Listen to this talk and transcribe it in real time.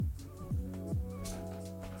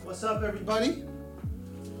What's up, everybody?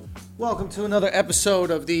 Welcome to another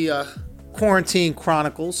episode of the Quarantine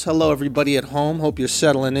Chronicles. Hello, everybody at home. Hope you're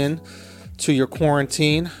settling in to your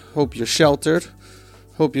quarantine. Hope you're sheltered.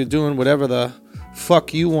 Hope you're doing whatever the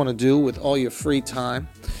fuck you want to do with all your free time.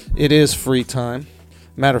 It is free time.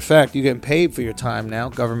 Matter of fact, you're getting paid for your time now.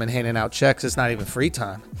 Government handing out checks. It's not even free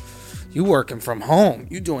time. You working from home.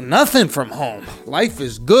 You doing nothing from home. Life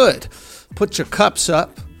is good. Put your cups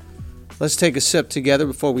up. Let's take a sip together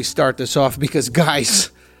before we start this off because,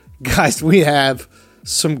 guys, we have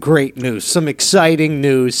some great news, some exciting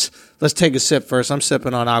news. Let's take a sip first. I'm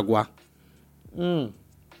sipping on agua.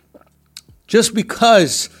 Just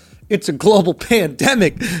because it's a global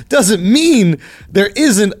pandemic doesn't mean there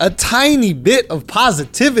isn't a tiny bit of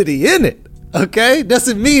positivity in it. Okay?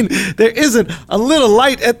 Doesn't mean there isn't a little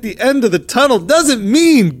light at the end of the tunnel. Doesn't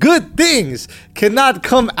mean good things cannot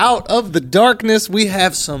come out of the darkness. We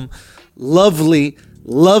have some lovely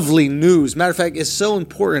news. Matter of fact, it's so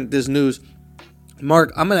important, this news.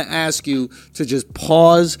 Mark, I'm going to ask you to just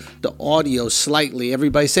pause the audio slightly.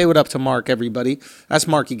 Everybody say what up to Mark, everybody. That's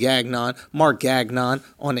Marky Gagnon, Mark Gagnon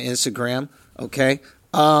on the Instagram, okay?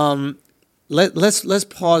 Let's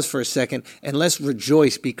pause for a second and let's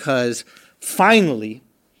rejoice because finally,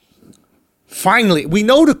 we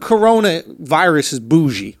know the coronavirus is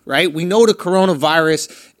bougie, right? We know the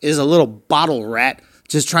coronavirus is a little bottle rat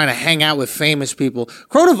just trying to hang out with famous people.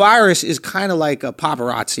 Coronavirus is kind of like a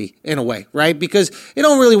paparazzi in a way, right? Because it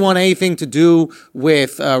don't really want anything to do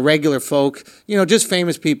with regular folk, just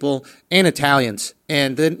famous people and Italians.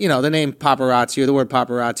 And then, the name paparazzi or the word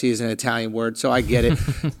paparazzi is an Italian word, so I get it.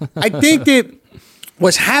 I think that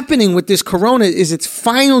what's happening with this corona is it's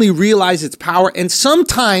finally realized its power. And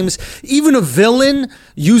sometimes even a villain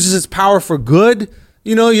uses its power for good.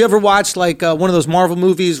 You ever watched like one of those Marvel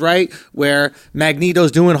movies, right? Where Magneto's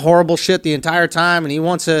doing horrible shit the entire time and he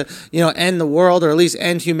wants to, end the world or at least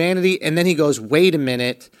end humanity. And then he goes, wait a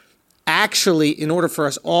minute. Actually, in order for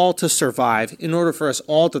us all to survive, in order for us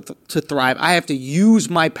all to thrive, I have to use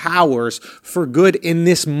my powers for good in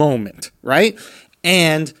this moment, right?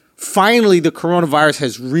 And finally, the coronavirus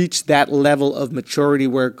has reached that level of maturity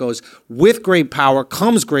where it goes, with great power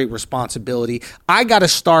comes great responsibility. I got to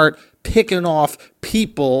start picking off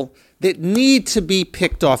people that need to be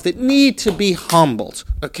picked off, that need to be humbled,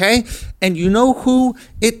 okay? And you know who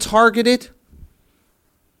it targeted?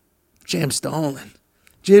 James Dolan.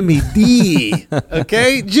 Jimmy D,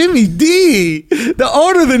 okay? Jimmy D, the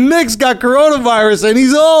owner of the Knicks, got coronavirus and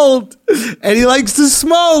he's old and he likes to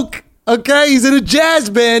smoke. Okay, he's in a jazz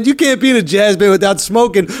band. You can't be in a jazz band without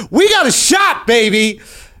smoking. We got a shot, baby.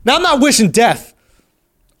 Now, I'm not wishing death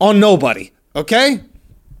on nobody, okay?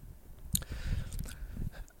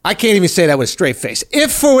 I can't even say that with a straight face.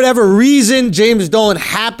 If for whatever reason James Dolan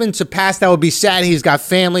happened to pass, that would be sad. He's got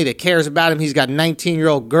family that cares about him. He's got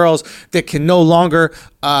 19-year-old girls that can no longer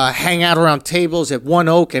hang out around tables at One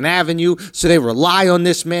Oak and Avenue, so they rely on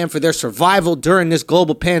this man for their survival during this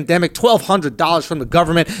global pandemic. $1,200 from the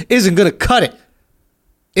government isn't going to cut it.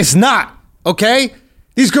 It's not, okay?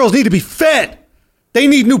 These girls need to be fed. They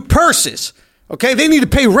need new purses, okay? They need to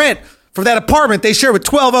pay rent for that apartment they share with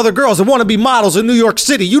 12 other girls that want to be models in New York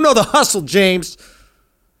City. You know the hustle, James.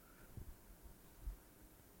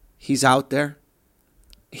 He's out there.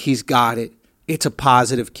 He's got it. It's a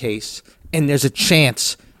positive case. And there's a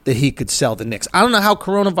chance that he could sell the Knicks. I don't know how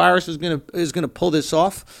coronavirus is gonna pull this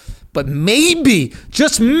off, but maybe,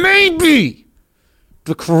 just maybe,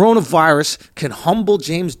 the coronavirus can humble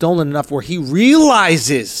James Dolan enough where he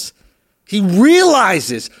realizes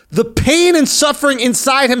the pain and suffering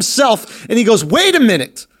inside himself. And he goes, wait a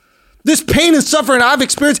minute. This pain and suffering I've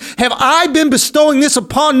experienced, have I been bestowing this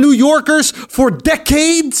upon New Yorkers for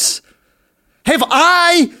decades? Have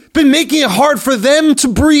I been making it hard for them to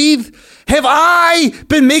breathe? Have I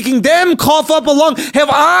been making them cough up a lung? Have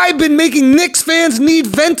I been making Knicks fans need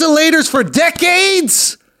ventilators for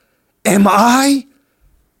decades? Am I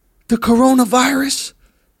the coronavirus?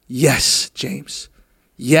 Yes, James.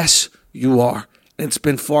 Yes, you are. And it's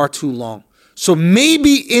been far too long. So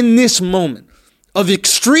maybe in this moment of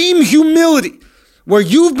extreme humility, where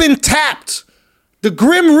you've been tapped, the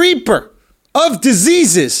Grim Reaper of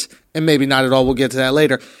diseases, and maybe not at all, we'll get to that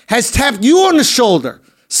later, has tapped you on the shoulder,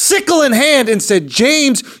 sickle in hand, and said,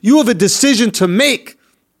 James, you have a decision to make.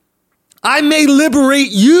 I may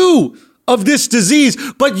liberate you of this disease,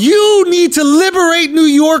 but you need to liberate New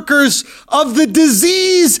Yorkers of the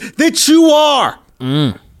disease that you are.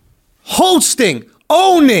 Hosting,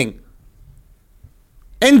 owning,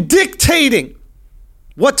 and dictating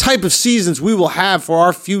what type of seasons we will have for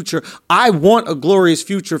our future. I want a glorious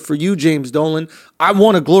future for you, James Dolan. I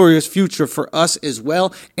want a glorious future for us as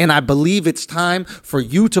well. And I believe it's time for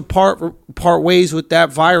you to part ways with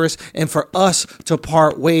that virus and for us to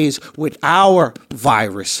part ways with our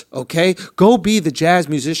virus. Okay? Go be the jazz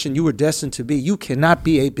musician you were destined to be. You cannot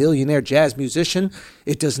be a billionaire jazz musician.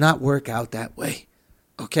 It does not work out that way.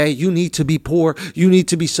 Okay, you need to be poor. You need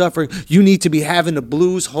to be suffering. You need to be having the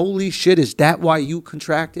blues. Holy shit, is that why you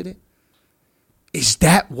contracted it? Is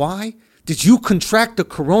that why? Did you contract the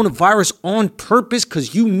coronavirus on purpose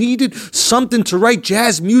because you needed something to write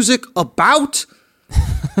jazz music about?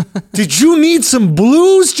 Did you need some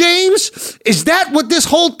blues, James? Is that what this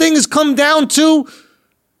whole thing has come down to?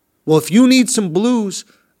 Well, if you need some blues,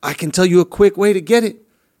 I can tell you a quick way to get it.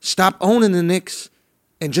 Stop owning the Knicks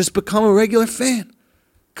and just become a regular fan.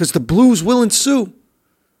 Because the blues will ensue.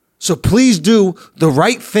 So please do the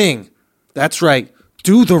right thing. That's right.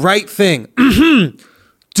 Do the right thing.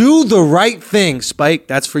 Do the right thing, Spike.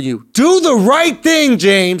 That's for you. Do the right thing,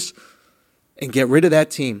 James. And get rid of that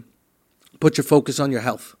team. Put your focus on your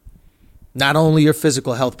health. Not only your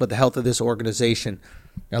physical health, but the health of this organization.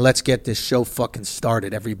 Now let's get this show fucking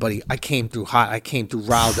started, everybody. I came through hot. I came through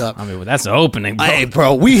riled up. I mean, well, that's the opening, bro. Hey,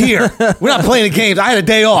 bro, we here. We're not playing the games. I had a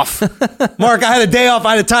day off. Mark, I had a day off.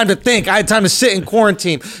 I had time to think. I had time to sit in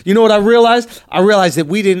quarantine. You know what I realized? I realized that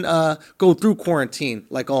we didn't go through quarantine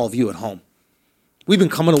like all of you at home. We've been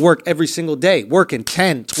coming to work every single day, working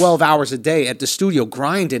 10, 12 hours a day at the studio,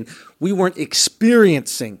 grinding. We weren't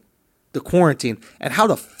experiencing the quarantine. And how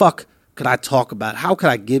the fuck could I talk about it? How could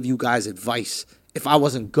I give you guys advice if I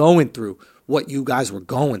wasn't going through what you guys were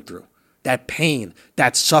going through? That pain,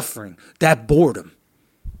 that suffering, that boredom.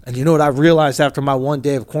 And you know what I realized after my one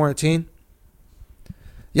day of quarantine?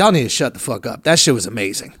 Y'all need to shut the fuck up. That shit was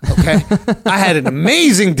amazing, okay? I had an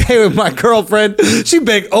amazing day with my girlfriend. She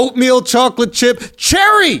baked oatmeal, chocolate chip,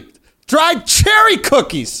 dried cherry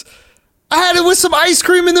cookies. I had it with some ice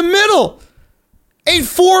cream in the middle. Ate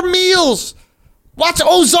 4 meals. Watched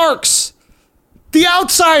Ozarks. The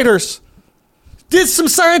Outsiders. Did some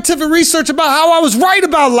scientific research about how I was right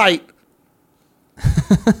about light.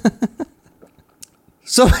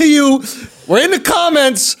 Some of you were in the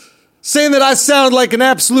comments saying that I sound like an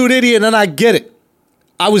absolute idiot, and I get it.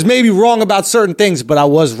 I was maybe wrong about certain things, but I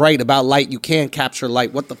was right about light. You can capture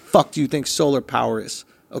light. What the fuck do you think solar power is?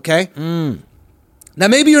 Okay? Now,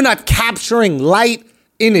 maybe you're not capturing light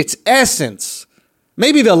in its essence.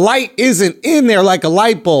 Maybe the light isn't in there like a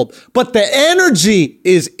light bulb, but the energy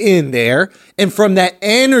is in there. And from that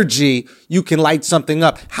energy, you can light something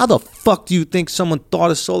up. How the fuck do you think someone thought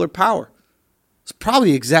of solar power? It's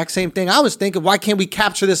probably the exact same thing I was thinking. Why can't we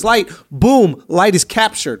capture this light? Boom, light is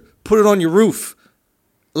captured. Put it on your roof.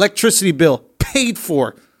 Electricity bill paid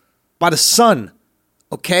for by the sun.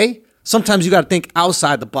 Okay? Sometimes you got to think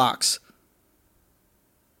outside the box.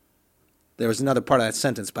 There was another part of that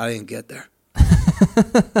sentence, but I didn't get there.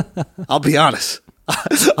 I'll be honest.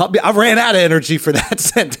 I ran out of energy for that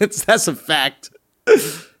sentence. That's a fact.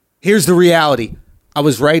 Here's the reality. I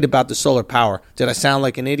was right about the solar power. Did I sound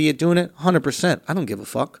like an idiot doing it? 100%. I don't give a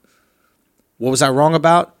fuck. What was I wrong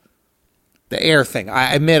about? The air thing.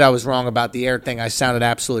 I admit I was wrong about the air thing. I sounded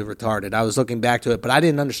absolutely retarded. I was looking back to it, but I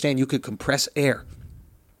didn't understand you could compress air.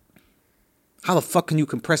 How the fuck can you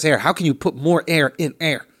compress air? How can you put more air in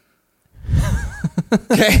air?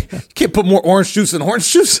 Okay? You can't put more orange juice in orange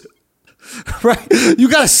juice. Right? You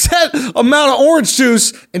got a set amount of orange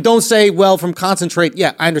juice and don't say, well, from concentrate.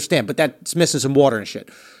 Yeah, I understand, but that's missing some water and shit.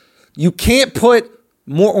 You can't put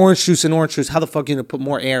more orange juice in orange juice. How the fuck are you going to put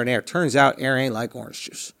more air in air? Turns out air ain't like orange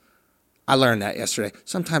juice. I learned that yesterday.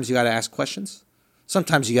 Sometimes you got to ask questions.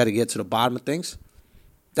 Sometimes you got to get to the bottom of things.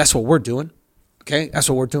 That's what we're doing. Okay? That's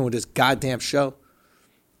what we're doing with this goddamn show.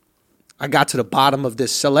 I got to the bottom of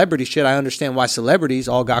this celebrity shit. I understand why celebrities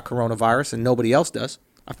all got coronavirus and nobody else does.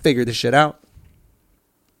 I figured this shit out.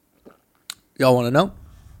 Y'all want to know?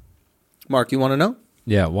 Mark, you want to know?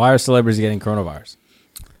 Yeah, why are celebrities getting coronavirus?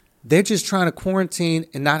 They're just trying to quarantine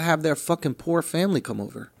and not have their fucking poor family come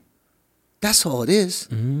over. That's all it is.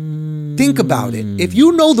 Think about it. If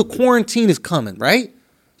you know the quarantine is coming, right?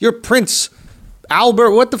 You're Prince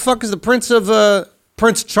Albert. What the fuck is the Prince of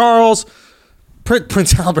Prince Charles?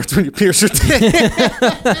 Prince Albert when you pierce your dick.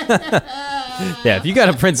 Yeah, if you got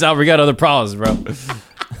a Prince Albert, you got other problems, bro.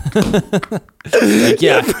 Like,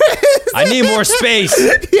 yeah, I need more space.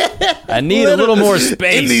 Yeah, I need a little more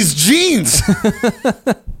space in these jeans.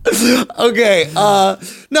 Okay,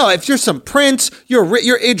 no, if you're some Prince,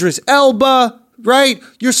 you're Idris Elba, right?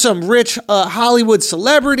 You're some rich Hollywood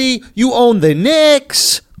celebrity. You own the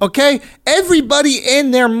Knicks. Okay? Everybody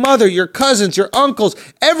and their mother, your cousins, your uncles,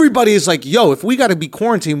 everybody is like, yo, if we got to be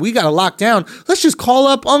quarantined, we got to lock down. Let's just call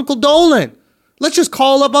up Uncle Dolan. Let's just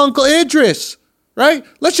call up Uncle Idris, right?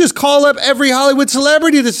 Let's just call up every Hollywood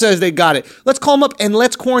celebrity that says they got it. Let's call them up and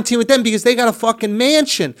let's quarantine with them because they got a fucking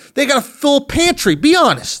mansion. They got a full pantry. Be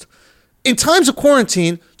honest. In times of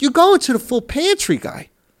quarantine, you go into the full pantry, guy.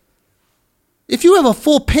 If you have a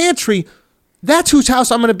full pantry, that's whose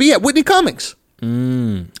house I'm going to be at, Whitney Cummings.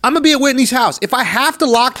 I'm going to be at Whitney's house. If I have to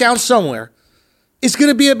lock down somewhere, it's going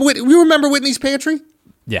to be at Whitney. You remember Whitney's pantry?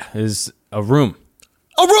 Yeah, it's a room.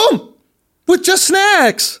 A room with just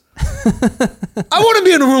snacks. I want to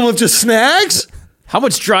be in a room with just snacks. How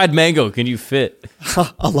much dried mango can you fit?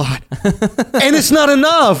 A lot. And it's not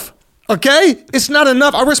enough. Okay? It's not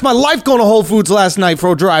enough. I risked my life going to Whole Foods last night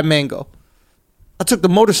for a dried mango. I took the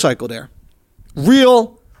motorcycle there.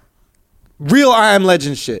 Real I Am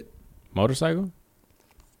Legend shit. Motorcycle?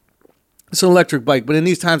 It's an electric bike, but in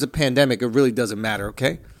these times of pandemic, it really doesn't matter,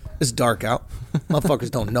 okay? It's dark out.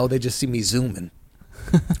 Motherfuckers don't know. They just see me zooming.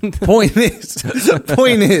 Point is,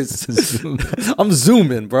 I'm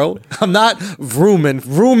zooming, bro. I'm not vrooming.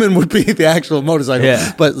 Vrooming would be the actual motorcycle.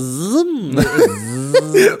 Yeah. But zoom.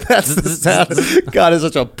 That's the sound. God, it's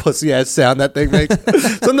such a pussy-ass sound that thing makes.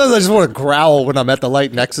 Sometimes I just want to growl when I'm at the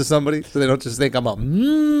light next to somebody so they don't just think I'm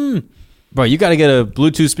a Bro, you got to get a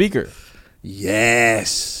Bluetooth speaker.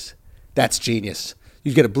 Yes. That's genius.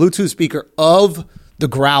 You get a Bluetooth speaker of the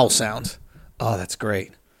growl sound. Oh, that's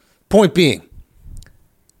great. Point being,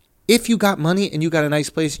 if you got money and you got a nice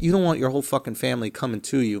place, you don't want your whole fucking family coming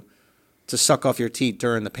to you to suck off your teeth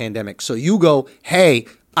during the pandemic. So you go, hey,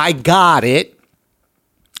 I got it.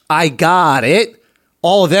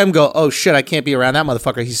 All of them go, oh shit, I can't be around that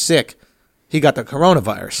motherfucker. He's sick. He got the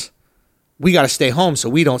coronavirus. We got to stay home so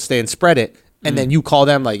we don't stay and spread it. And then you call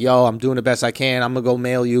them like, yo, I'm doing the best I can. I'm going to go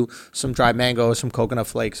mail you some dried mango, some coconut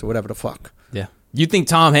flakes or whatever the fuck. Yeah. You think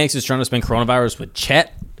Tom Hanks is trying to spend coronavirus with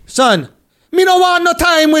Chet? Son, me don't want no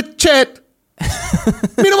time with Chet.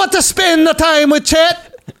 Me don't want to spend no time with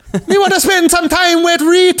Chet. Me want to spend some time with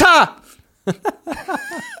Rita.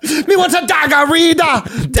 Me want to dagger Rita.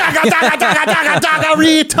 Dagger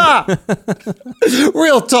Rita.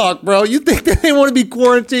 Real talk, bro. You think they didn't want to be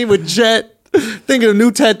quarantined with Chet? Thinking of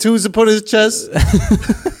new tattoos to put on his chest?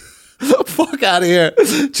 Fuck out of here.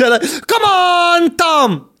 Chet, come on,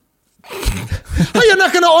 Tom. How you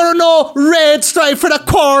not gonna order no red stripe for the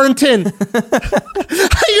quarantine?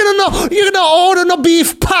 How you gonna order no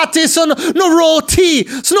beef patties or no roti?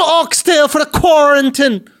 It's no oxtail for the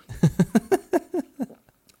quarantine.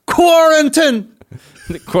 Quarantine.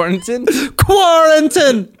 Quarantine.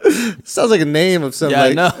 Sounds like a name of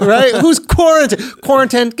somebody. Yeah, I know. Right? Who's quarantine?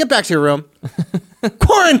 Quarantine. Get back to your room.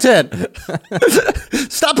 Quarantine.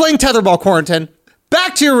 Stop playing tetherball, quarantine.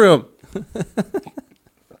 Back to your room.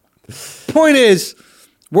 Point is,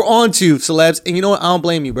 we're on to you, celebs, and you know what? I don't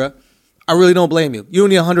blame you, bro. I really don't blame you. You don't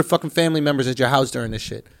need 100 fucking family members at your house during this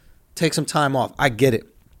shit. Take some time off. I get it.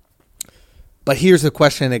 But here's the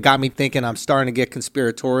question that got me thinking. I'm starting to get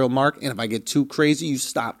conspiratorial, Mark, and if I get too crazy, you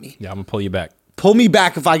stop me. Yeah, I'm going to pull you back. Pull me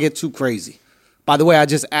back if I get too crazy. By the way, I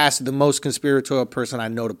just asked the most conspiratorial person I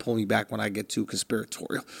know to pull me back when I get too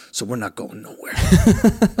conspiratorial. So we're not going nowhere.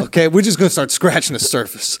 Okay? We're just going to start scratching the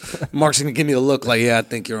surface. Mark's going to give me a look like, yeah, I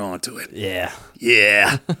think you're onto it. Yeah.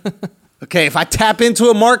 Yeah. Okay, if I tap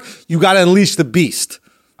into it, Mark, you got to unleash the beast.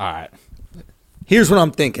 All right. Here's what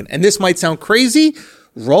I'm thinking. And this might sound crazy.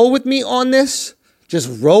 Roll with me on this.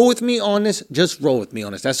 Just roll with me on this. Just roll with me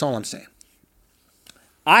on this. That's all I'm saying.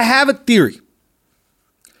 I have a theory.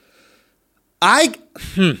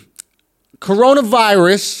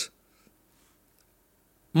 Coronavirus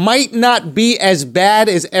might not be as bad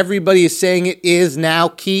as everybody is saying it is now.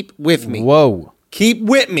 Keep with me. Whoa. Keep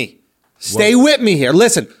with me. Stay with me here.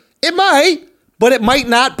 Listen, it might, but it might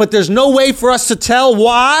not. But there's no way for us to tell.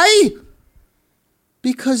 Why?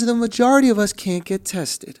 Because the majority of us can't get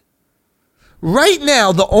tested. Right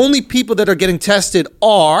now, the only people that are getting tested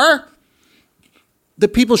are the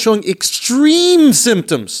people showing extreme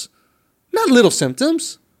symptoms. Not little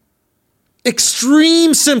symptoms.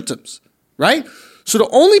 Extreme symptoms, right? So the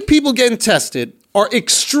only people getting tested are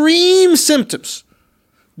extreme symptoms.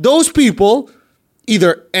 Those people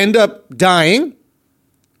either end up dying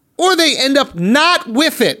or they end up not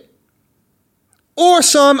with it. Or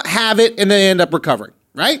some have it and they end up recovering,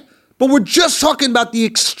 right? But we're just talking about the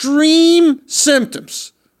extreme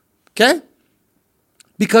symptoms, okay?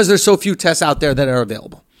 Because there's so few tests out there that are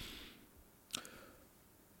available.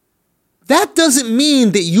 That doesn't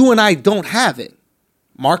mean that you and I don't have it.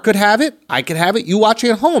 Mark could have it. I could have it. You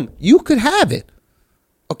watching at home, you could have it,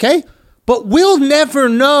 okay? But we'll never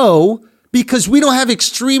know because we don't have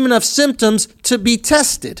extreme enough symptoms to be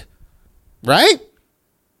tested. Right?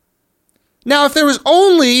 Now, if there was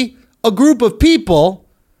only a group of people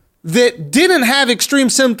that didn't have extreme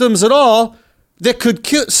symptoms at all, that could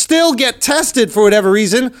still get tested for whatever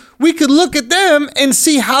reason, we could look at them and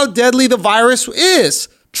see how deadly the virus is.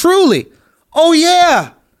 Truly. Oh,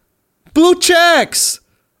 yeah. Blue checks.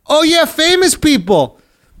 Oh, yeah, famous people.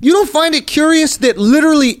 You don't find it curious that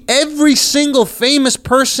literally every single famous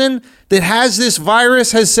person that has this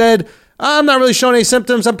virus has said, I'm not really showing any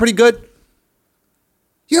symptoms, I'm pretty good?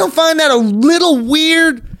 You don't find that a little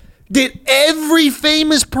weird that every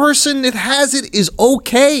famous person that has it is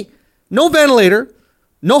okay? No ventilator,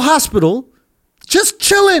 no hospital, just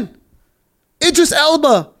chilling. Idris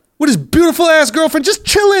Elba with his beautiful ass girlfriend, just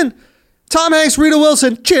chilling. Tom Hanks, Rita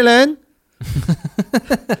Wilson, chilling.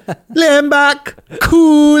 Laying back,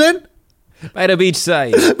 cooling. By the beach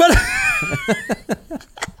side. But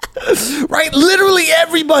right, literally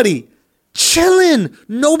everybody chilling.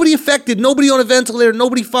 Nobody affected, nobody on a ventilator,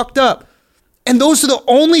 nobody fucked up. And those are the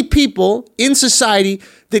only people in society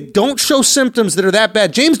that don't show symptoms that are that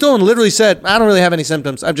bad. James Dolan literally said, I don't really have any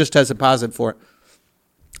symptoms. I've just tested positive for it.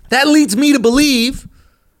 That leads me to believe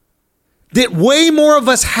that way more of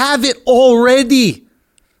us have it already.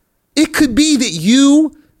 It could be that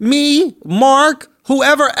you, me, Mark,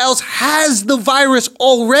 whoever else has the virus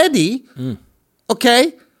already.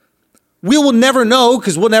 Okay? We will never know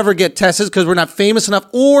because we'll never get tested because we're not famous enough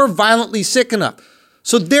or violently sick enough.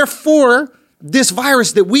 So therefore, this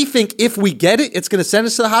virus that we think if we get it, it's going to send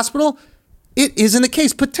us to the hospital, it isn't the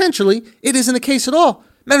case. Potentially, it isn't the case at all.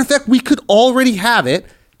 Matter of fact, we could already have it,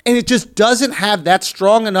 and it just doesn't have that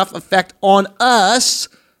strong enough effect on us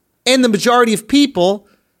and the majority of people.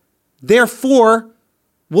 Therefore,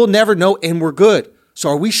 we'll never know, and we're good. So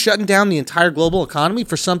are we shutting down the entire global economy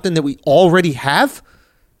for something that we already have?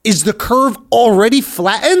 Is the curve already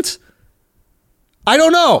flattened? I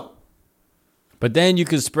don't know. But then you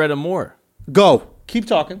could spread them more. Go. Keep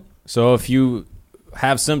talking. So if you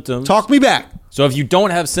have symptoms. Talk me back. So if you don't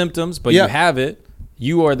have symptoms, but you have it,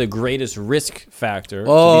 you are the greatest risk factor to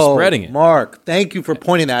be spreading it. Mark, thank you for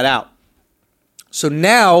pointing that out. So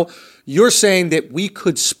now you're saying that we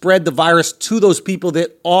could spread the virus to those people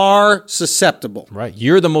that are susceptible. Right.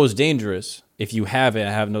 You're the most dangerous if you have it and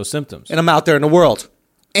have no symptoms. And I'm out there in the world.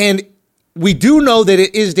 And we do know that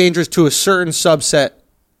it is dangerous to a certain subset,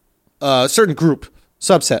 certain group,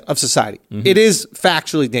 subset of society. Mm-hmm. It is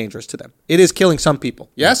factually dangerous to them. It is killing some people.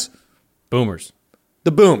 Yes? Boomers.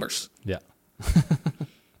 The boomers. Yeah.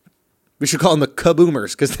 We should call them the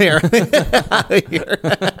kaboomers because they are out of here.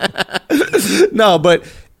 No, but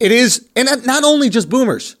it is, and not only just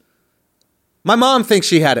boomers. My mom thinks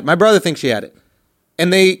she had it. My brother thinks she had it.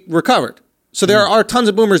 And they recovered. So there are tons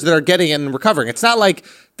of boomers that are getting it and recovering. It's not like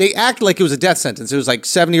they act like it was a death sentence. It was like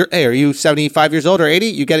 70 or, hey, are you 75 years old or 80?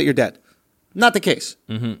 You get it, you're dead. Not the case.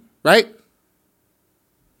 Mm-hmm. Right?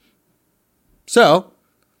 So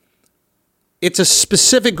it's a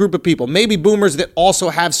specific group of people. Maybe boomers that also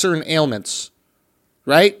have certain ailments.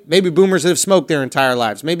 Right? Maybe boomers that have smoked their entire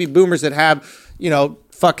lives. Maybe boomers that have,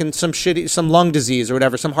 fucking some lung disease or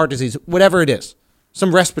whatever, some heart disease, whatever it is.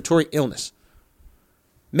 Some respiratory illness.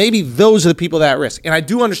 Maybe those are the people that are at risk. And I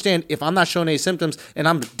do understand if I'm not showing any symptoms and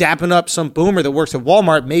I'm dapping up some boomer that works at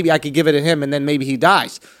Walmart, maybe I could give it to him and then maybe he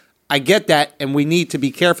dies. I get that, and we need to be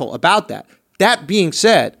careful about that. That being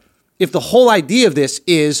said, if the whole idea of this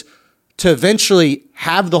is to eventually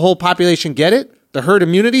have the whole population get it, the herd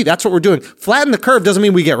immunity, that's what we're doing. Flatten the curve doesn't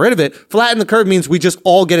mean we get rid of it. Flatten the curve means we just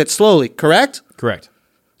all get it slowly, correct? Correct.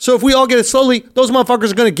 So if we all get it slowly, those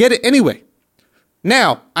motherfuckers are going to get it anyway.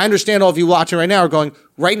 Now, I understand all of you watching right now are going,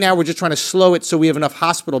 right now we're just trying to slow it so we have enough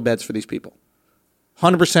hospital beds for these people.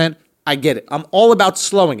 100%, I get it. I'm all about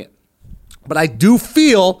slowing it. But I do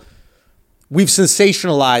feel we've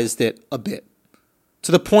sensationalized it a bit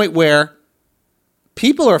to the point where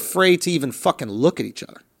people are afraid to even fucking look at each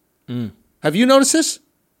other. Mm. Have you noticed this?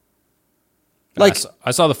 Like,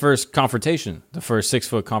 I saw the first confrontation, the first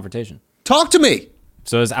 6-foot confrontation. Talk to me.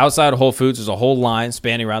 So it's outside of Whole Foods. There's a whole line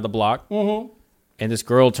spanning around the block. Mm-hmm. And this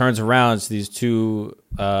girl turns around to these two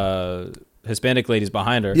Hispanic ladies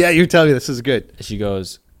behind her. Yeah, you're telling me this is good. She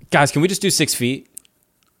goes, guys, can we just do 6 feet?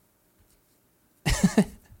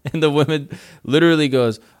 And the woman literally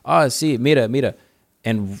goes, oh, see, mira,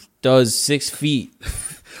 and does 6 feet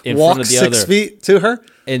in front of the other. 6 feet to her?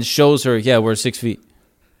 And shows her, yeah, we're 6 feet.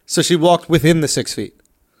 So she walked within the 6 feet?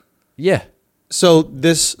 Yeah. So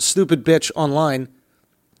this stupid bitch online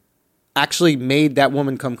actually made that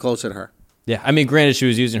woman come closer to her. Yeah, I mean, granted, she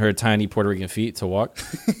was using her tiny Puerto Rican feet to walk,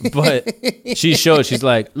 but she showed, she's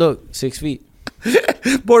like, look, 6 feet.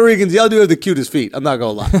 Puerto Ricans, y'all do have the cutest feet. I'm not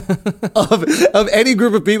gonna lie. of any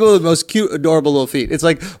group of people, the most cute, adorable little feet. It's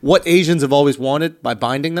like what Asians have always wanted by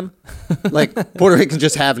binding them. Like Puerto Ricans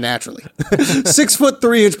just have naturally.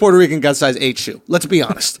 6'3" Puerto Rican got size 8 shoe. Let's be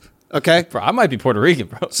honest. Okay, Bro, I might be Puerto Rican,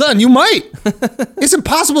 bro. son, you might. It's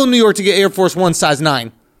impossible in New York to get Air Force One size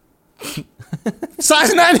 9.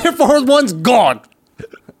 Size 9 Air Force One's gone.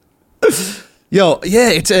 Yo, yeah,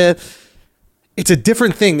 it's a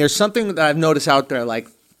different thing. There's something that I've noticed out there. Like,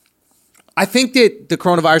 I think that the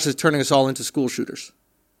coronavirus is turning us all into school shooters.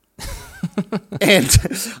 And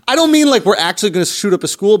I don't mean like we're actually going to shoot up a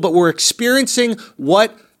school, but we're experiencing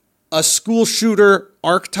what a school shooter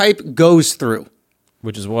archetype goes through.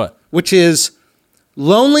 Which is what? Which is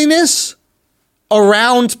loneliness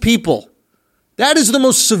around people. That is the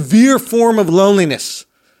most severe form of loneliness.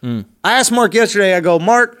 I asked Mark yesterday, I go,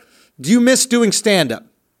 Mark, do you miss doing stand-up?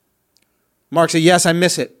 Mark said, yes, I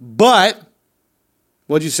miss it. But,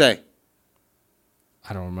 what'd you say?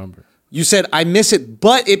 I don't remember. You said, I miss it,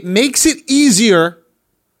 but it makes it easier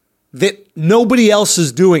that nobody else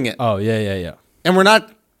is doing it. Oh, yeah. And we're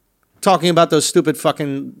not talking about those stupid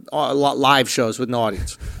fucking live shows with no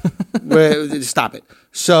audience. Stop it.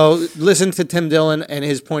 So listen to Tim Dillon and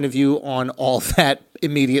his point of view on all that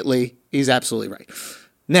immediately. He's absolutely right.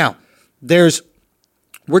 Now,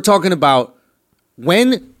 we're talking about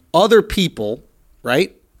when other people,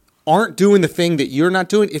 right, aren't doing the thing that you're not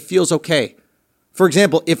doing, it feels okay. For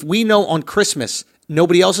example, if we know on Christmas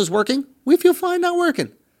nobody else is working, we feel fine not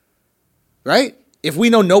working, right? If we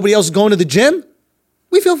know nobody else is going to the gym,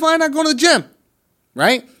 we feel fine not going to the gym,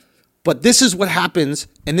 right? But this is what happens,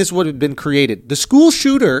 and this is what has been created. The school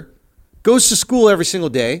shooter goes to school every single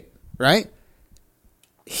day, right?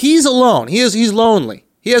 He's alone. He's lonely.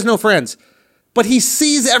 He has no friends. But he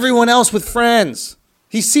sees everyone else with friends.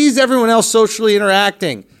 He sees everyone else socially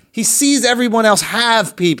interacting. He sees everyone else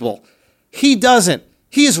have people. He doesn't.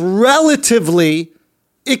 He is relatively,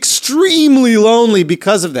 extremely lonely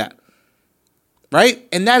because of that, right?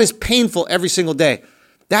 And that is painful every single day.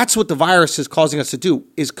 That's what the virus is causing us to do,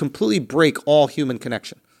 is completely break all human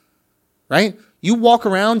connection, right? You walk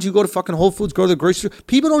around, you go to fucking Whole Foods, go to the grocery store,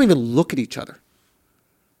 people don't even look at each other.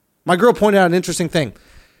 My girl pointed out an interesting thing.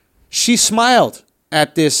 She smiled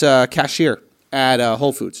at this cashier at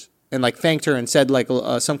Whole Foods and like thanked her and said like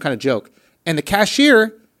some kind of joke. And the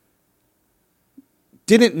cashier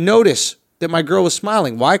didn't notice that my girl was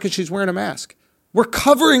smiling. Why? Because she's wearing a mask. We're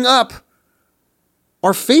covering up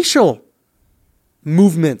our facial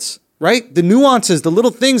movements, right? The nuances, the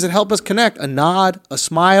little things that help us connect. A nod, a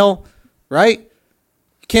smile, right?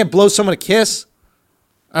 You can't blow someone a kiss.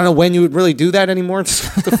 I don't know when you would really do that anymore.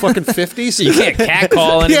 It's the fucking 50s. You can't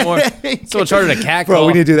catcall anymore. So much harder to catcall. Bro,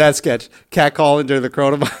 we need to do that sketch. Catcalling during the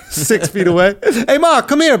coronavirus, 6 feet away. Hey, Ma,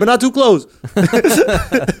 come here, but not too close.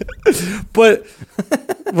 But,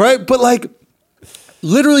 right? But like,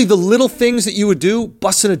 literally the little things that you would do,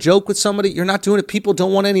 busting a joke with somebody, you're not doing it. People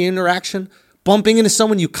don't want any interaction. Bumping into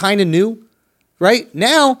someone you kind of knew, right?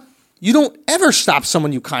 Now, you don't ever stop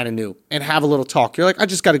someone you kind of knew and have a little talk. You're like, I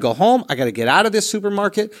just got to go home. I got to get out of this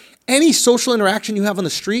supermarket. Any social interaction you have on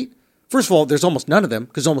the street, first of all, there's almost none of them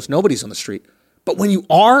because almost nobody's on the street. But when you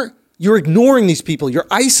are, you're ignoring these people. You're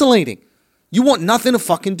isolating. You want nothing to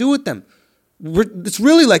fucking do with them. It's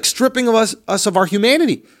really like stripping of us of our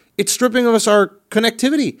humanity. It's stripping of us our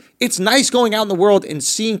connectivity. It's nice going out in the world and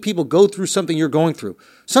seeing people go through something you're going through.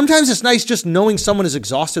 Sometimes it's nice just knowing someone is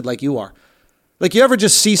exhausted like you are. Like you ever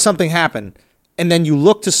just see something happen and then you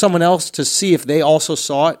look to someone else to see if they also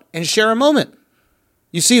saw it and share a moment.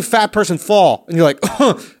 You see a fat person fall and you're like,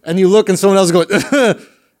 and you look and someone else is going,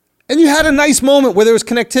 and you had a nice moment where there was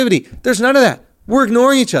connectivity. There's none of that. We're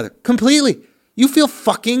ignoring each other completely. You feel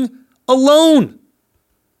fucking alone.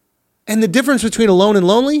 And the difference between alone and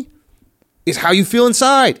lonely is how you feel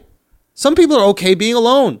inside. Some people are okay being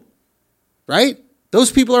alone, right?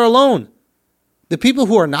 Those people are alone. The people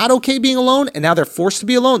who are not okay being alone and now they're forced to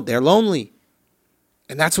be alone, they're lonely.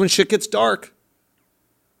 And that's when shit gets dark.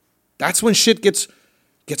 That's when shit gets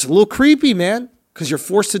a little creepy, man, because you're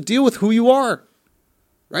forced to deal with who you are,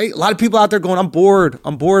 right? A lot of people out there going, I'm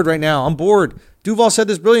bored right now. I'm bored. Duval said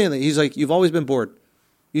this brilliantly. He's like, you've always been bored.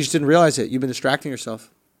 You just didn't realize it. You've been distracting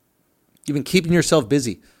yourself. You've been keeping yourself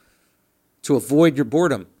busy to avoid your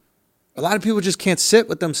boredom. A lot of people just can't sit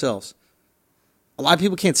with themselves. A lot of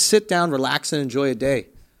people can't sit down, relax, and enjoy a day.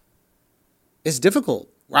 It's difficult.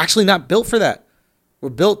 We're actually not built for that. We're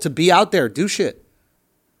built to be out there, do shit.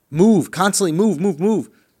 Move, constantly move.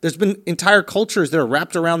 There's been entire cultures that are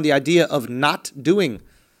wrapped around the idea of not doing.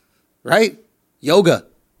 right? Yoga.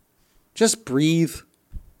 Just breathe.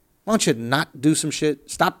 Why don't you not do some shit?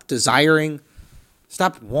 Stop desiring.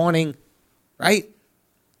 Stop wanting, right?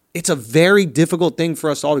 It's a very difficult thing for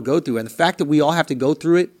us all to go through. And the fact that we all have to go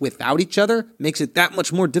through it without each other makes it that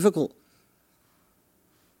much more difficult.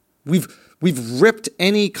 We've ripped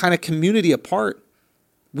any kind of community apart.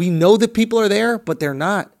 We know that people are there, but they're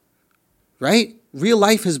not, right? Real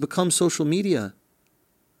life has become social media.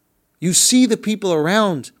 You see the people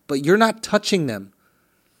around, but you're not touching them.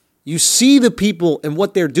 You see the people and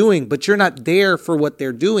what they're doing, but you're not there for what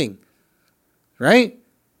they're doing, right?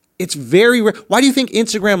 It's very rare. Why do you think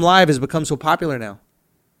Instagram Live has become so popular now?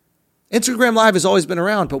 Instagram Live has always been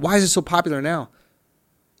around, but why is it so popular now?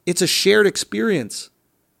 It's a shared experience.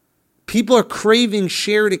 People are craving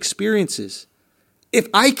shared experiences. If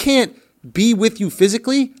I can't be with you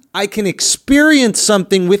physically, I can experience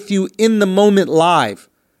something with you in the moment live.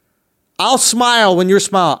 I'll smile when you're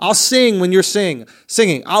smiling. I'll sing when you're singing.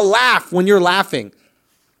 I'll laugh when you're laughing.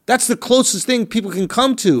 That's the closest thing people can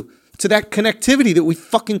come to that connectivity that we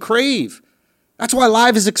fucking crave. That's why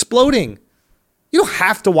live is exploding. You don't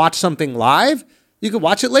have to watch something live. You can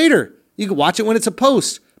watch it later. You can watch it when it's a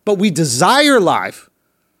post. But we desire live.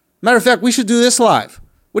 Matter of fact, we should do this live.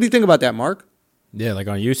 What do you think about that, Mark? Yeah, like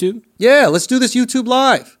on YouTube? Yeah, let's do this YouTube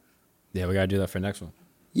live. Yeah, we got to do that for next one.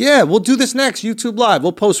 Yeah, we'll do this next, YouTube live.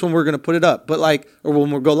 We'll post when we're going to put it up, or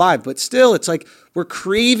when we'll go live. But still, it's like we're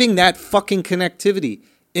craving that fucking connectivity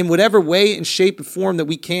in whatever way and shape and form that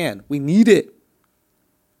we can. We need it.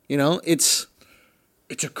 You know, it's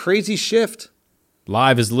a crazy shift.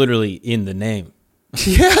 Live is literally in the name.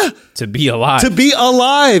 Yeah. To be alive. To be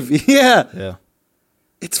alive. Yeah. Yeah.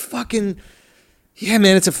 It's fucking, yeah,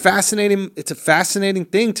 man, it's a fascinating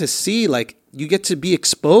thing to see. Like, you get to be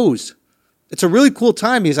exposed. It's a really cool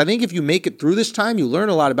time because I think if you make it through this time, you learn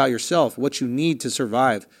a lot about yourself, what you need to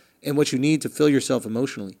survive and what you need to fill yourself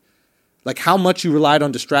emotionally. Like how much you relied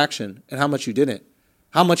on distraction and how much you didn't.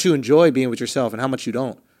 How much you enjoy being with yourself and how much you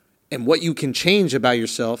don't. And what you can change about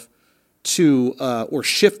yourself to, or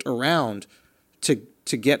shift around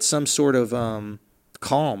to get some sort of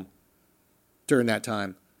calm during that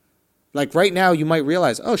time. Like right now, you might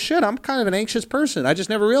realize, oh shit, I'm kind of an anxious person. I just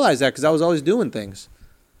never realized that because I was always doing things.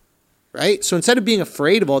 Right? So instead of being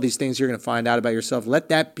afraid of all these things you're going to find out about yourself, let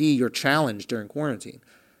that be your challenge during quarantine.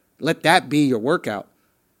 Let that be your workout.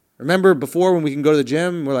 Remember before when we can go to the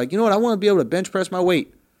gym, we're like, you know what? I want to be able to bench press my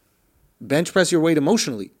weight. Bench press your weight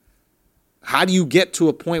emotionally. How do you get to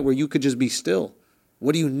a point where you could just be still?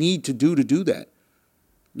 What do you need to do that?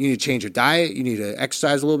 You need to change your diet. You need to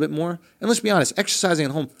exercise a little bit more. And let's be honest, exercising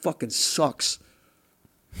at home fucking sucks.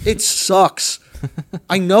 It sucks.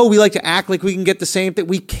 I know we like to act like we can get the same thing.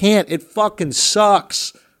 We can't. It fucking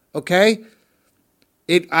sucks. Okay?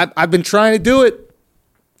 I've been trying to do it.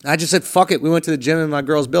 I just said, fuck it. We went to the gym in my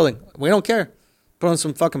girl's building. We don't care. Put on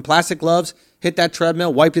some fucking plastic gloves, hit that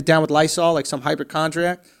treadmill, wiped it down with Lysol like some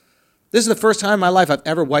hypochondriac. This is the first time in my life I've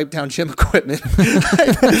ever wiped down gym equipment.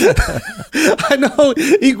 I know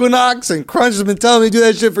Equinox and Crunch has been telling me to do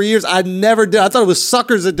that shit for years. I never did. I thought it was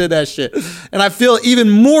suckers that did that shit. And I feel even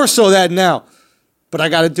more so that now. But I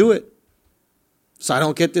got to do it so I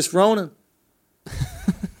don't get this Rona.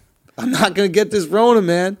 I'm not going to get this Rona,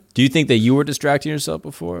 man. Do you think that you were distracting yourself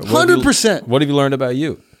before? 100%. What have you learned about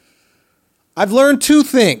you? I've learned two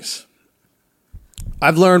things.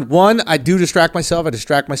 I've learned, one, I do distract myself. I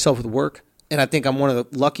distract myself with work. And I think I'm one of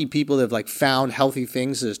the lucky people that have like found healthy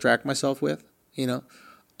things to distract myself with, you know.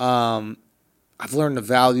 I've learned the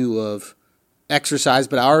value of exercise,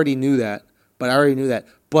 but I already knew that.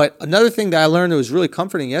 But another thing that I learned that was really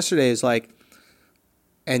comforting yesterday is like,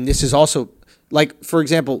 and this is also like, for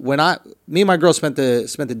example, when me and my girl spent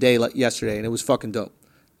the day yesterday, and it was fucking dope.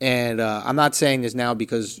 And I'm not saying this now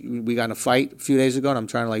because we got in a fight a few days ago, and I'm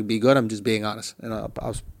trying to like be good. I'm just being honest, and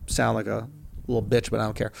I'll sound like a little bitch, but I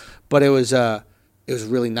don't care. But it was a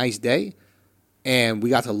really nice day, and we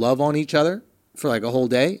got to love on each other for like a whole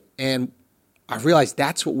day. And I realized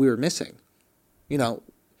that's what we were missing. You know,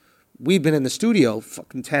 we've been in the studio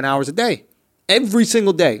fucking 10 hours a day, every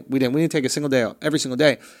single day. We didn't take a single day out, every single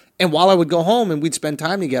day. And while I would go home and we'd spend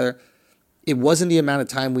time together, it wasn't the amount of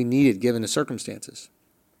time we needed given the circumstances.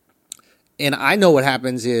 And I know what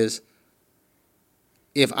happens is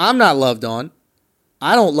if I'm not loved on,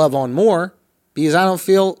 I don't love on more because I don't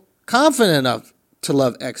feel confident enough to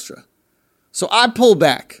love extra. So I pull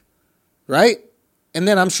back, right? And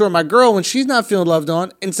then I'm sure my girl, when she's not feeling loved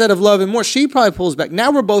on, instead of loving more, she probably pulls back.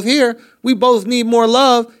 Now we're both here. We both need more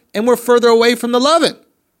love, and we're further away from the loving,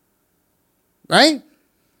 right?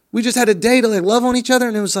 We just had a day to like love on each other,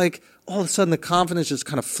 and it was like, all of a sudden the confidence just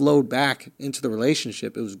kind of flowed back into the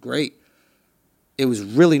relationship. It was great. It was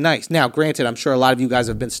really nice. Now, granted, I'm sure a lot of you guys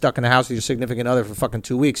have been stuck in the house with your significant other for fucking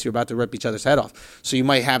 2 weeks. You're about to rip each other's head off. So you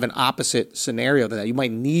might have an opposite scenario than that. You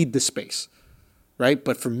might need the space, right?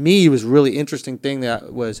 But for me, it was a really interesting thing that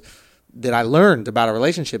I learned about a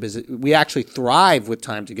relationship is that we actually thrive with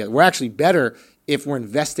time together. We're actually better if we're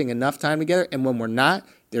investing enough time together. And when we're not,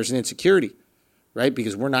 there's an insecurity, right?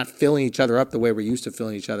 Because we're not filling each other up the way we're used to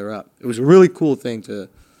filling each other up. It was a really cool thing to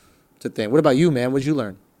think. What about you, man? What did you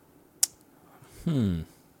learn? Learn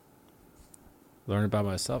about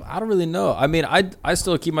myself. I don't really know. I mean, I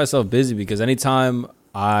still keep myself busy because anytime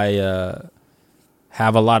I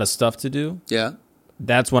have a lot of stuff to do, Yeah.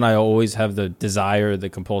 that's when I always have the desire, the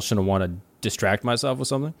compulsion to want to distract myself with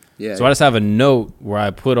something. Yeah. So I just have a note where I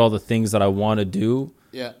put all the things that I want to do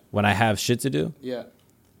Yeah. when I have shit to do. Yeah.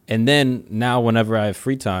 And then now whenever I have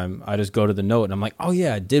free time, I just go to the note and I'm like, oh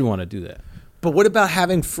yeah, I did want to do that. But what about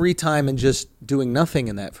having free time and just doing nothing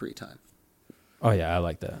in that free time? Oh yeah, I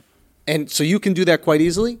like that. And so you can do that quite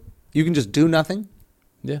easily? You can just do nothing?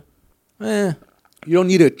 Yeah. You don't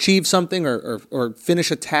need to achieve something or finish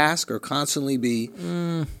a task or constantly be...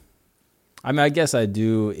 I mean, I guess I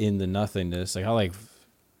do in the nothingness. Like I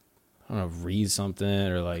don't know, read something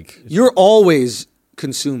or like... You're always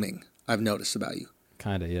consuming, I've noticed about you.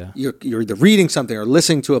 Kind of, yeah. You're either reading something or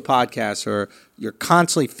listening to a podcast or you're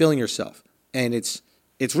constantly filling yourself. And it's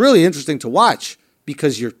really interesting to watch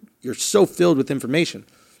because you're so filled with information.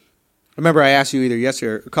 Remember I asked you either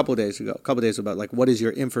yesterday or a couple of days ago about like what is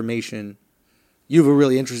your information... You have a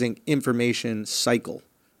really interesting information cycle,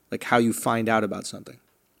 like how you find out about something.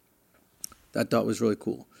 That thought was really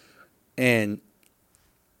cool. And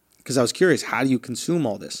because I was curious, how do you consume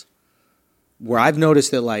all this? Where I've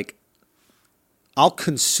noticed that like I'll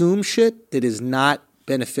consume shit that is not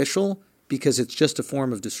beneficial because it's just a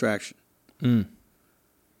form of distraction.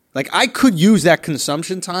 Like I could use that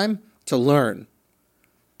consumption time to learn,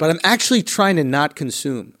 but I'm actually trying to not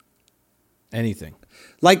consume Anything.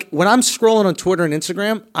 Like when I'm scrolling on Twitter and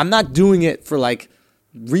Instagram, I'm not doing it for like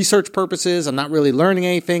research purposes. I'm not really learning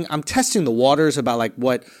anything. I'm testing the waters about like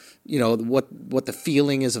what the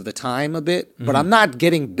feeling is of the time a bit, but I'm not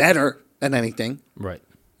getting better at anything, Right.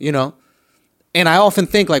 And I often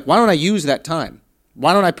think like, why don't I use that time?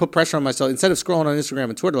 Why don't I put pressure on myself instead of scrolling on Instagram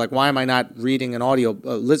and Twitter? Like, why am I not reading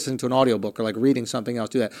listening to an audiobook or like reading something else?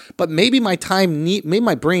 Do that. But maybe my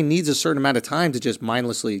brain needs a certain amount of time to just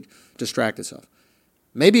mindlessly distract itself.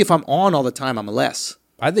 Maybe if I'm on all the time, I'm less.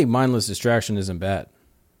 I think mindless distraction isn't bad.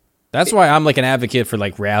 That's why I'm like an advocate for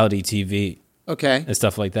like reality TV Okay. and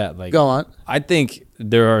stuff like that. Like, Go on. I think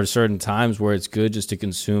there are certain times where it's good just to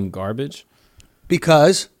consume garbage.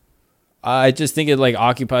 Because I just think it like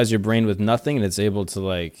occupies your brain with nothing and it's able to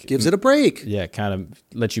like gives it a break. yeah, kind of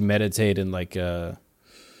let you meditate in like a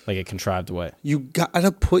contrived way. You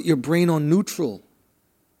gotta put your brain on neutral.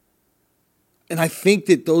 And I think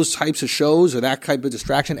that those types of shows or that type of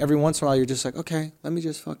distraction, every once in a while, you're just like, okay, let me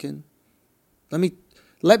just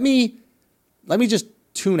just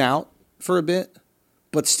tune out for a bit,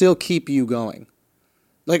 but still keep you going.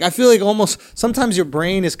 Like, I feel like almost sometimes your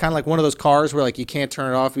brain is kind of like one of those cars where like you can't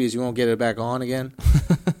turn it off because you won't get it back on again.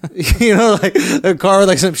 Like a car with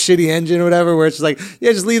like some shitty engine or whatever, where it's just like,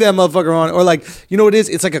 yeah, just leave that motherfucker on. Or like, you know what it is?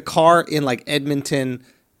 It's like a car in like Edmonton,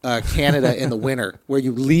 Canada in the winter where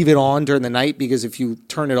you leave it on during the night because if you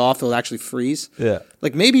turn it off, it'll actually freeze. Yeah.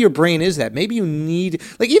 Like maybe your brain is that. Maybe you need,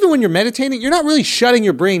 like even when you're meditating, you're not really shutting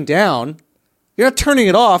your brain down. You're not turning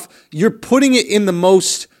it off. You're putting it in the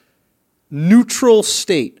most neutral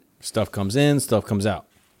state. Stuff comes in, stuff comes out.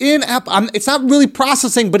 It's not really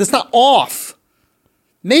processing, but it's not off.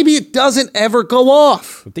 Maybe it doesn't ever go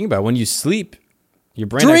off. But think about it, when you sleep, your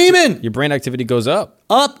brain Dreaming! your brain activity goes up.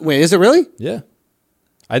 Wait, is it really? Yeah.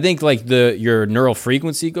 I think like your neural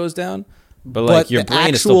frequency goes down, but like your the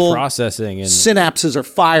brain is still processing and synapses are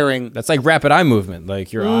firing. that's like rapid eye movement.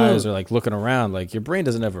 Like your eyes are like looking around. Like your brain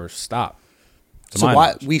doesn't ever stop. So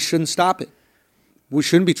why we shouldn't stop it? We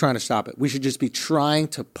shouldn't be trying to stop it. We should just be trying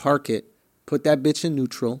to park it, put that bitch in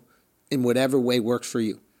neutral in whatever way works for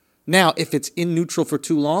you. Now, if it's in neutral for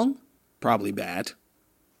too long, probably bad.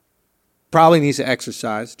 Probably needs to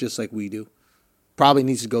exercise just like we do. Probably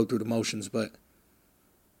needs to go through the motions, but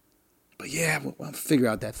yeah, we'll figure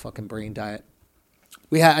out that fucking brain diet.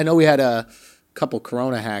 I know we had a couple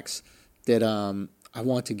Corona hacks that I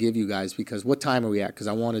want to give you guys because what time are we at? Because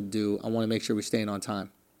I want to make sure we're staying on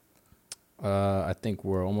time. I think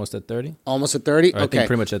we're almost at 30. Almost at 30? I think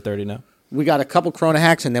pretty much at 30 now. We got a couple Corona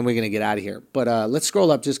hacks, and then we're going to get out of here. But let's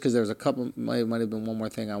scroll up just because there's a couple, might have been one more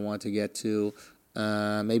thing I want to get to.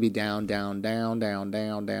 Maybe down.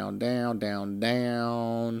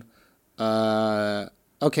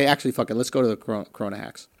 Okay, actually, fuck it. Let's go to the Corona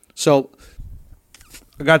hacks. So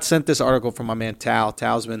I got sent this article from my man Tal.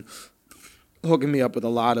 Tal's been hooking me up with a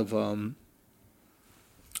lot of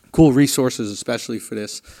cool resources, especially for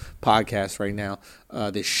this podcast right now,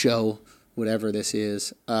 this show, whatever this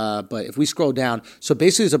is. But if we scroll down, so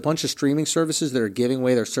basically there's a bunch of streaming services that are giving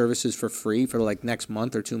away their services for free for like next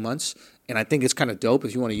month or 2 months. And I think it's kind of dope.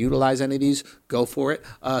 If you want to utilize any of these, go for it.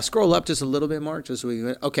 Scroll up just a little bit, Mark. Just so we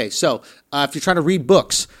can, okay, so if you're trying to read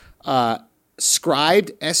books, Scribd,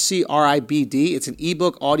 Scribd. It's an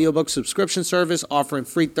ebook, audiobook subscription service offering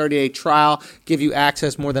free 30-day trial, give you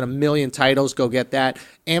access more than 1 million titles. Go get that.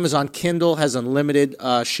 Amazon Kindle has unlimited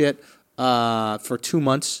shit for 2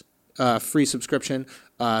 months, free subscription.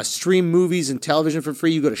 Stream movies and television for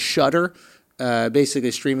free. You go to Shudder, basically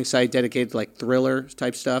a streaming site dedicated to like thriller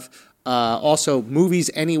type stuff. Also, Movies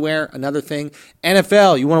Anywhere, another thing.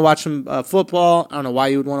 NFL, you want to watch some football. I don't know why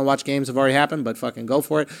you would want to watch games that have already happened, but fucking go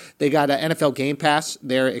for it. They got NFL Game Pass.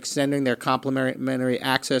 They're extending their complimentary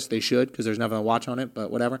access. They should, because there's nothing to watch on it, but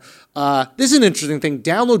whatever. This is an interesting thing.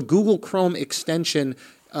 Download Google Chrome extension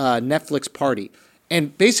Netflix Party.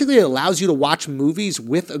 And basically it allows you to watch movies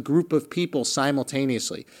with a group of people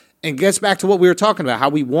simultaneously. And gets back to what we were talking about, how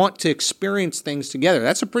we want to experience things together.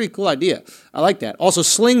 That's a pretty cool idea. I like that. Also,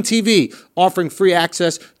 Sling TV, offering free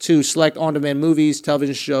access to select on-demand movies,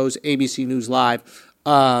 television shows, ABC News Live.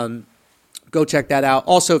 Go check that out.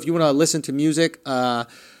 Also, if you want to listen to music,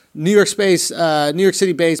 New York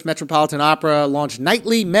City-based Metropolitan Opera launched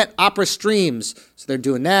nightly Met Opera streams. So they're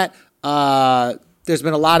doing that. There's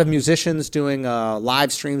been a lot of musicians doing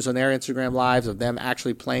live streams on their Instagram lives of them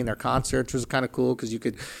actually playing their concerts, which was kind of cool because you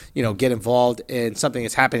could, get involved in something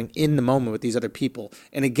that's happening in the moment with these other people.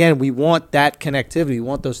 And again, we want that connectivity. We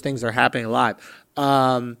want those things that are happening live.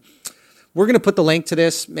 We're going to put the link to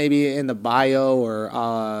this maybe in the bio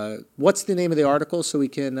or what's the name of the article so we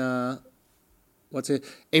can what's it?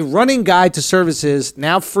 A running guide to services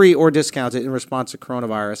now free or discounted in response to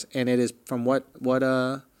coronavirus. And it is from what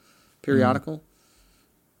periodical?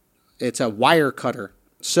 It's a Wirecutter.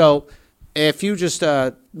 So if you just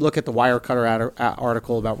look at the Wirecutter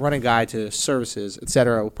article about running guide to services,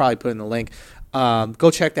 etc., we'll probably put in the link. Go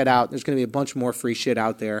check that out. There's going to be a bunch more free shit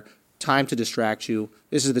out there. Time to distract you.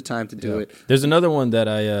 This is the time to do it. There's another one that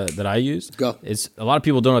I used. Go. It's a lot of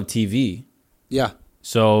people don't have TV. Yeah.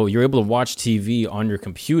 So you're able to watch TV on your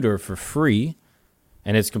computer for free,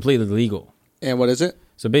 and it's completely legal. And what is it?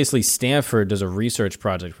 So basically, Stanford does a research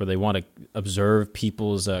project where they want to observe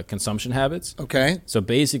people's consumption habits. Okay. So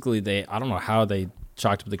basically, I don't know how they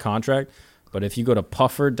chalked up the contract, but if you go to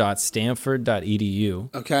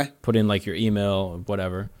puffer.stanford.edu, okay, put in like your email or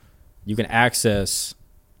whatever, you can access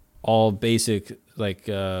all basic like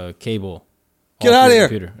cable. Get out of here!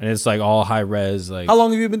 Computer. And it's like all high res. Like how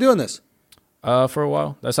long have you been doing this? For a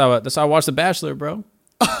while. That's how I watched The Bachelor, bro.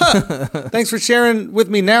 Thanks for sharing with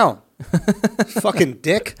me now. Fucking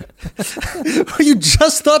dick. You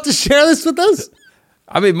just thought to share this with us?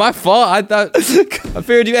 I mean, my fault. I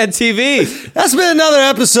figured you had TV. That's been another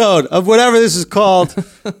episode of whatever this is called.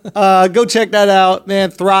 Go check that out,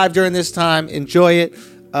 man. Thrive during this time. Enjoy it.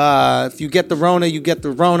 If you get the Rona, you get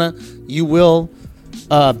the Rona. You will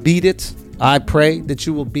beat it. I pray that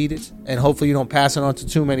you will beat it, and hopefully you don't pass it on to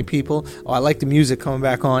too many people. Oh, I like the music coming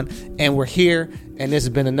back on, and we're here, and this has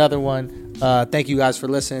been another one. Thank you guys for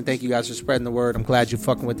listening. Thank you guys for spreading the word. I'm glad you're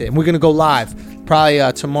fucking with it. And we're going to go live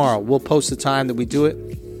probably tomorrow. We'll post the time that we do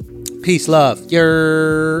it. Peace, love.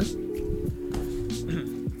 Yer.